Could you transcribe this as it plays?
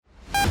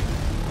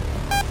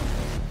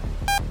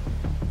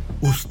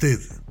Usted,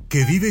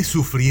 que vive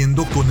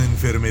sufriendo con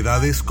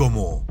enfermedades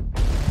como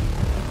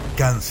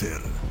cáncer,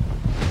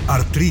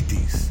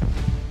 artritis,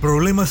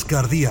 problemas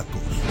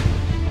cardíacos,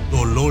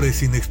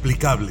 dolores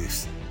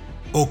inexplicables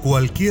o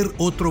cualquier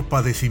otro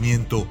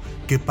padecimiento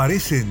que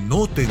parece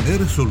no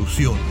tener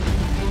solución,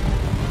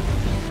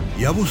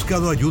 y ha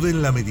buscado ayuda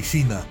en la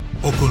medicina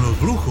o con los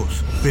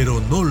brujos,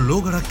 pero no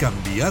logra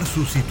cambiar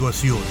su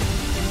situación.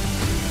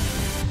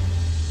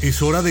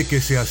 Es hora de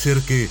que se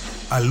acerque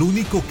al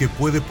único que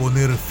puede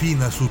poner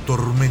fin a su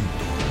tormento.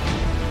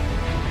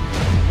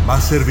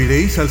 Mas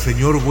serviréis al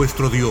Señor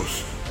vuestro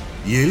Dios,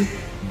 y Él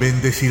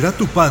bendecirá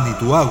tu pan y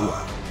tu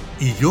agua,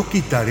 y yo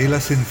quitaré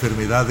las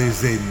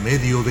enfermedades de en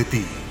medio de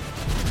ti.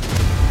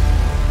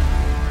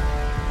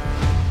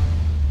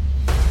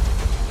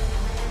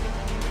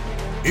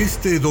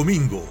 Este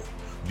domingo,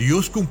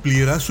 Dios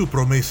cumplirá su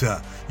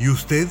promesa y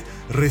usted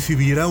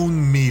recibirá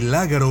un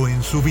milagro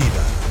en su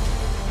vida.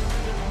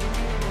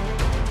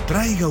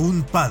 Traiga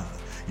un pan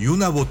y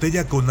una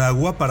botella con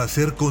agua para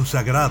ser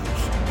consagrados.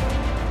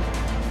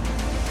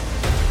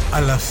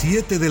 A las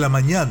 7 de la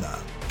mañana,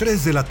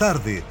 3 de la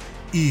tarde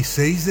y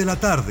 6 de la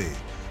tarde,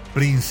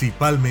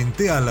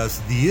 principalmente a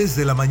las 10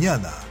 de la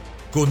mañana,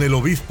 con el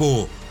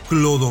obispo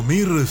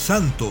Clodomir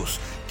Santos,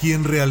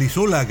 quien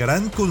realizó la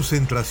gran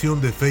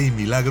concentración de fe y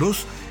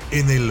milagros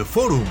en el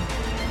Fórum.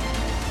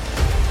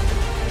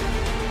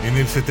 En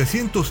el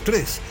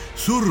 703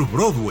 Sur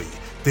Broadway,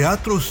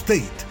 Teatro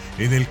State,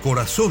 en el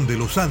corazón de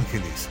Los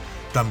Ángeles.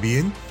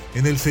 También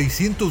en el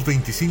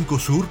 625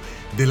 Sur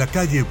de la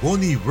calle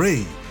Bonnie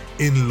Bray,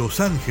 en Los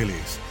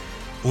Ángeles.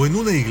 O en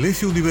una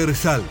iglesia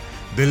universal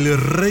del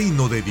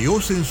Reino de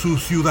Dios en su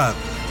ciudad.